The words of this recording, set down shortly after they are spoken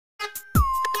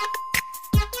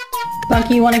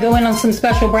Bunky, you want to go in on some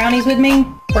special brownies with me?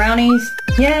 Brownies?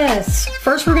 Yes.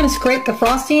 First we're going to scrape the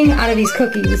frosting out of these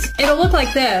cookies. It'll look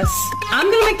like this. I'm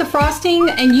going to make the frosting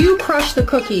and you crush the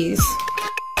cookies.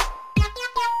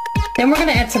 Then we're going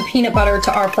to add some peanut butter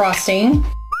to our frosting.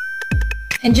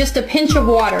 And just a pinch of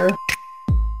water.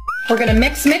 We're going to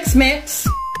mix, mix, mix.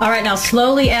 Alright, now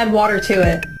slowly add water to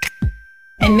it.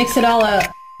 And mix it all up.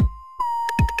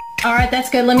 Alright, that's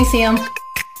good. Let me see them.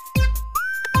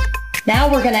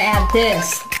 Now we're going to add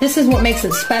this. This is what makes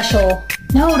it special.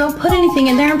 No, don't put anything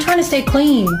in there. I'm trying to stay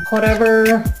clean.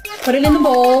 Whatever. Put it in the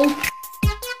bowl.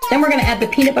 Then we're going to add the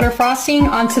peanut butter frosting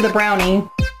onto the brownie.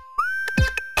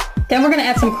 Then we're going to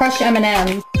add some crushed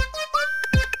M&Ms.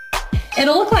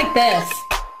 It'll look like this.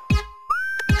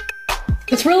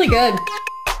 It's really good.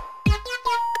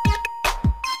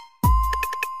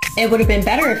 It would have been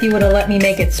better if you would have let me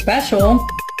make it special.